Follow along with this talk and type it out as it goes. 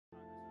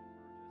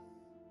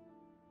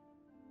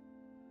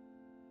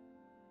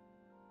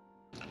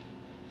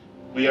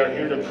We are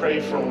here to pray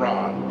for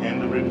Ron and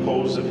the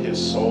repose of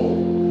his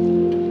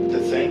soul, to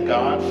thank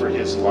God for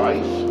his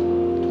life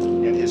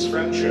and his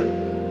friendship,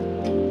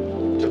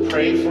 to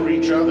pray for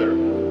each other,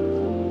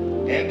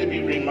 and to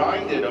be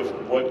reminded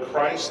of what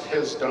Christ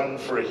has done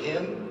for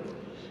him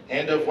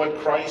and of what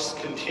Christ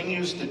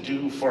continues to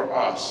do for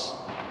us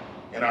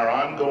in our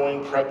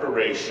ongoing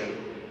preparation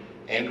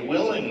and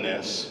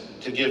willingness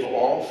to give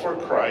all for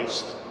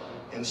Christ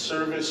in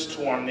service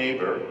to our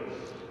neighbor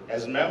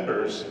as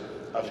members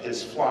of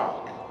his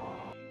flock.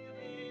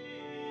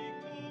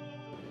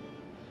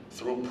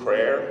 Through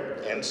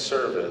prayer and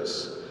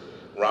service,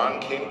 Ron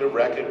came to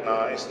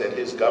recognize that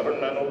his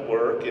governmental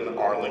work in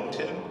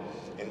Arlington,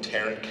 in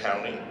Tarrant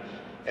County,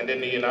 and in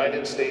the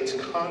United States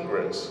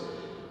Congress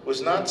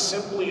was not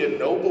simply a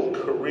noble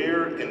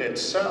career in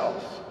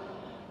itself,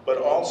 but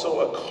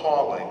also a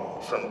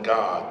calling from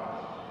God,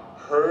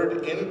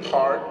 heard in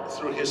part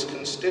through his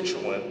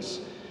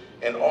constituents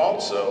and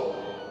also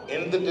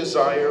in the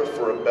desire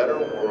for a better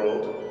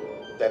world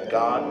that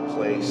God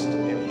placed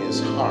in his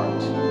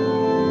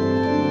heart.